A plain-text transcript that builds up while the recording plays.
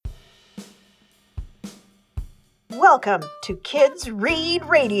Welcome to Kids Read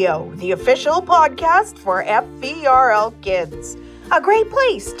Radio, the official podcast for FVRL Kids. A great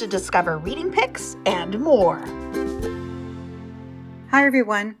place to discover reading picks and more. Hi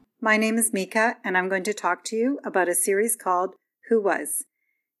everyone, my name is Mika and I'm going to talk to you about a series called Who Was.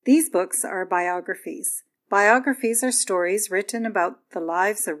 These books are biographies. Biographies are stories written about the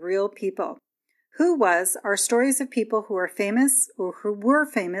lives of real people. Who Was are stories of people who are famous or who were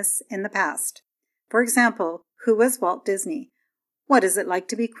famous in the past. For example, who was Walt Disney? What is it like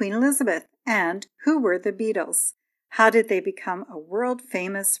to be Queen Elizabeth? And who were the Beatles? How did they become a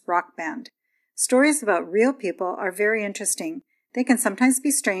world-famous rock band? Stories about real people are very interesting. They can sometimes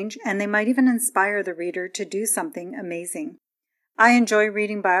be strange, and they might even inspire the reader to do something amazing. I enjoy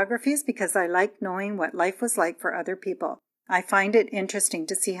reading biographies because I like knowing what life was like for other people. I find it interesting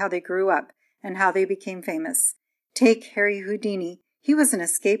to see how they grew up and how they became famous. Take Harry Houdini. He was an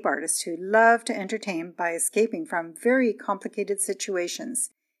escape artist who loved to entertain by escaping from very complicated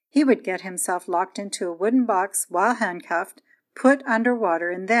situations. He would get himself locked into a wooden box while handcuffed, put underwater,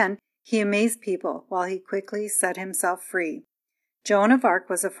 and then he amazed people while he quickly set himself free. Joan of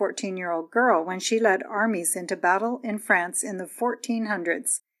Arc was a 14-year-old girl when she led armies into battle in France in the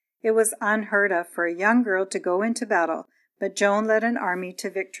 1400s. It was unheard of for a young girl to go into battle, but Joan led an army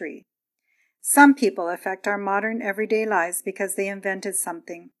to victory. Some people affect our modern everyday lives because they invented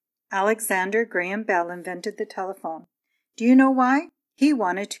something. Alexander Graham Bell invented the telephone. Do you know why? He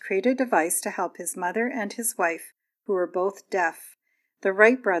wanted to create a device to help his mother and his wife, who were both deaf. The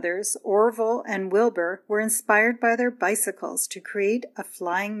Wright brothers, Orville and Wilbur, were inspired by their bicycles to create a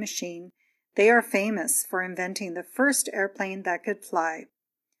flying machine. They are famous for inventing the first airplane that could fly.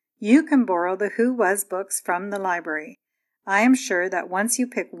 You can borrow the Who Was books from the library. I am sure that once you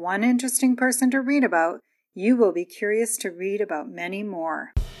pick one interesting person to read about, you will be curious to read about many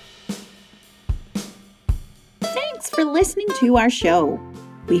more. Thanks for listening to our show.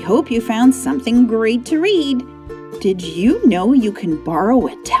 We hope you found something great to read. Did you know you can borrow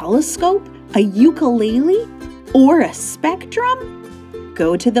a telescope, a ukulele, or a spectrum?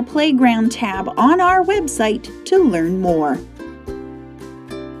 Go to the Playground tab on our website to learn more.